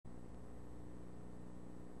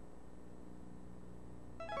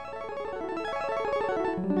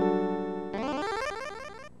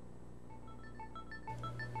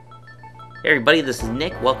Hey everybody, this is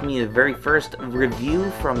Nick, welcoming you to the very first review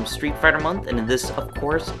from Street Fighter Month, and this, of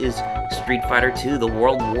course, is Street Fighter 2, The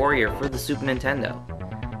World Warrior for the Super Nintendo.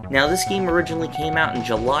 Now, this game originally came out in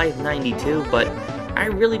July of '92, but I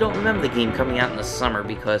really don't remember the game coming out in the summer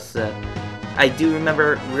because I do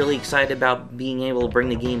remember really excited about being able to bring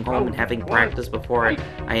the game home and having practice before I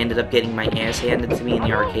ended up getting my ass handed to me in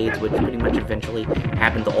the arcades, which pretty much eventually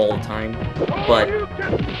happened all the time. But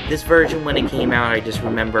this version, when it came out, I just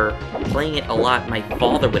remember playing it a lot. My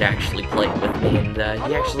father would actually play it with me, and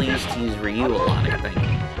he actually used to use Ryu a lot, I think.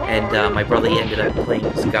 And my brother ended up playing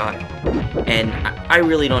as Guy. And I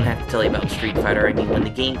really don't have to tell you about Street Fighter. I mean, when the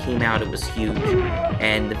game came out, it was huge.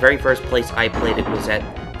 And the very first place I played it was at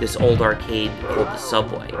this old arcade called the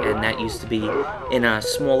Subway, and that used to be in a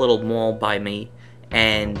small little mall by me.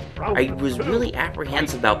 And I was really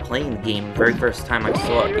apprehensive about playing the game the very first time I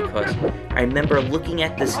saw it, because I remember looking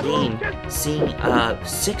at this game, seeing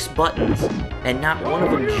 6 buttons, and not one of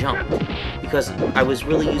them jumped. Because I was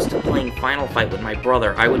really used to playing Final Fight with my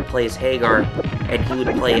brother. I would play as Hagar, and he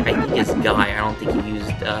would play, I think, as Guy. I don't think he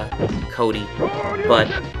used Cody. But,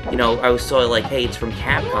 you know, I was sort of like, hey, it's from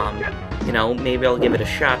Capcom. You know, maybe I'll give it a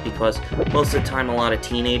shot, because most of the time a lot of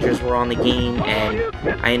teenagers were on the game, and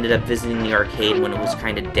I ended up visiting the arcade when it was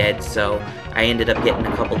kind of dead, so I ended up getting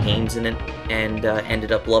a couple games in it, and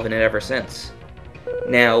ended up loving it ever since.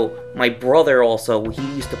 Now, my brother also, he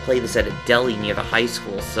used to play this at a deli near the high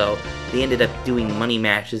school, so they ended up doing money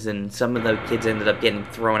matches, and some of the kids ended up getting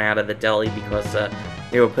thrown out of the deli because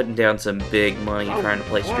they were putting down some big money trying to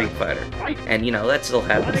play Street Fighter. And, you know, that still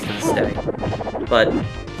happens to this day. But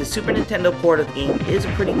the Super Nintendo port of the game is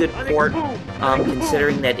a pretty good port,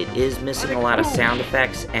 considering that it is missing a lot of sound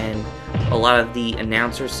effects, and a lot of the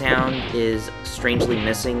announcer sound is strangely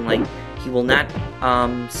missing. Like, he will not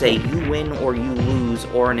say you win or you lose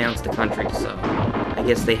or announce the country, so I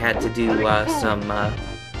guess they had to do some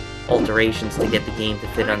alterations to get the game to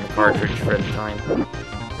fit on the cartridge for the time.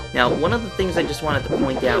 Now, one of the things I just wanted to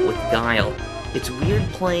point out with Guile, it's weird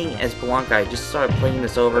playing as Blanca. I just started playing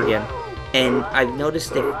this over again, and I've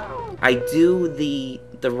noticed if I do the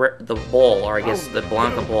ball, or I guess the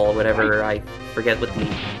Blanca ball, or whatever, I forget what the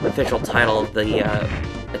official title of the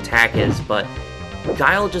attack is, but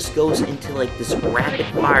Guile just goes into like this rapid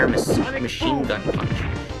fire machine gun punch,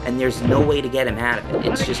 and there's no way to get him out of it.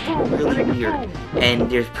 It's just really weird,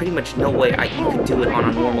 and there's pretty much no way you could do it on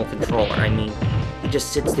a normal controller. I mean, he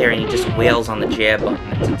just sits there and he just wails on the jab button.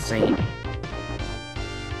 It's insane.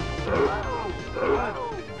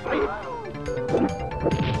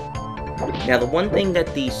 Now, the one thing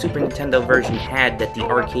that the Super Nintendo version had that the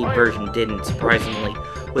arcade version didn't, surprisingly,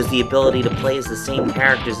 was the ability to play as the same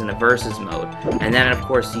characters in a versus mode. And then, of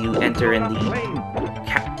course, you enter in the,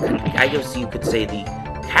 I guess you could say the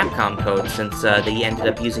Capcom code, since they ended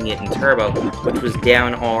up using it in Turbo, which was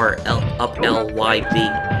down R, up L, Y, B.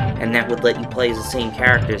 And that would let you play as the same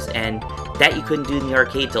characters, and that you couldn't do in the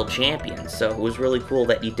arcade till Champions, so it was really cool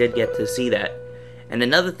that you did get to see that. And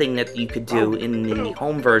another thing that you could do in the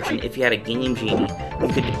home version, if you had a Game Genie, you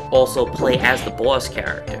could also play as the boss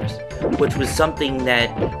characters, which was something that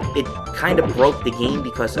it kind of broke the game,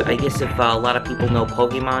 because I guess if a lot of people know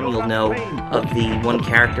Pokemon, you'll know of the one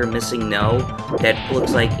character missing No that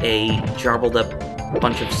looks like a jumbled up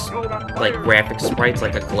bunch of like graphic sprites,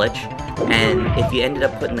 like a glitch. And if you ended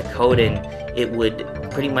up putting the code in, it would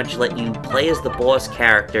pretty much let you play as the boss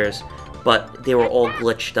characters, but they were all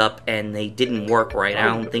glitched up and they didn't work right. I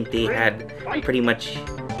don't think they had pretty much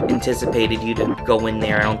anticipated you to go in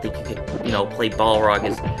there. I don't think you could, you know, play Balrog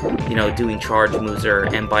as, you know, doing charge moves, or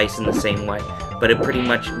M. Bison the same way. But it pretty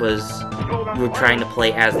much was, you were trying to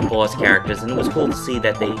play as the boss characters, and it was cool to see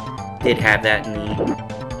that they did have that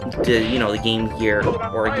in you know, the Game Gear,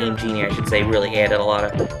 or Game Genie, I should say, really added a lot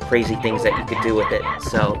of crazy things that you could do with it.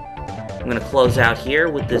 So I'm going to close out here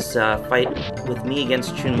with this fight with me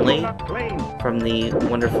against Chun-Li from the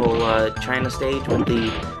wonderful China stage, with the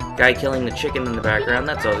guy killing the chicken in the background.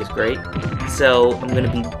 That's always great. So I'm going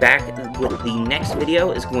to be back with the next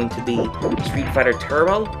video. Is going to be Street Fighter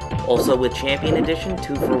Turbo, also with Champion Edition,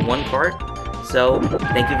 2-for-1 cart. So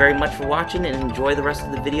thank you very much for watching, and enjoy the rest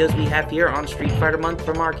of the videos we have here on Street Fighter Month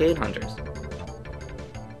from Arcade Hunters.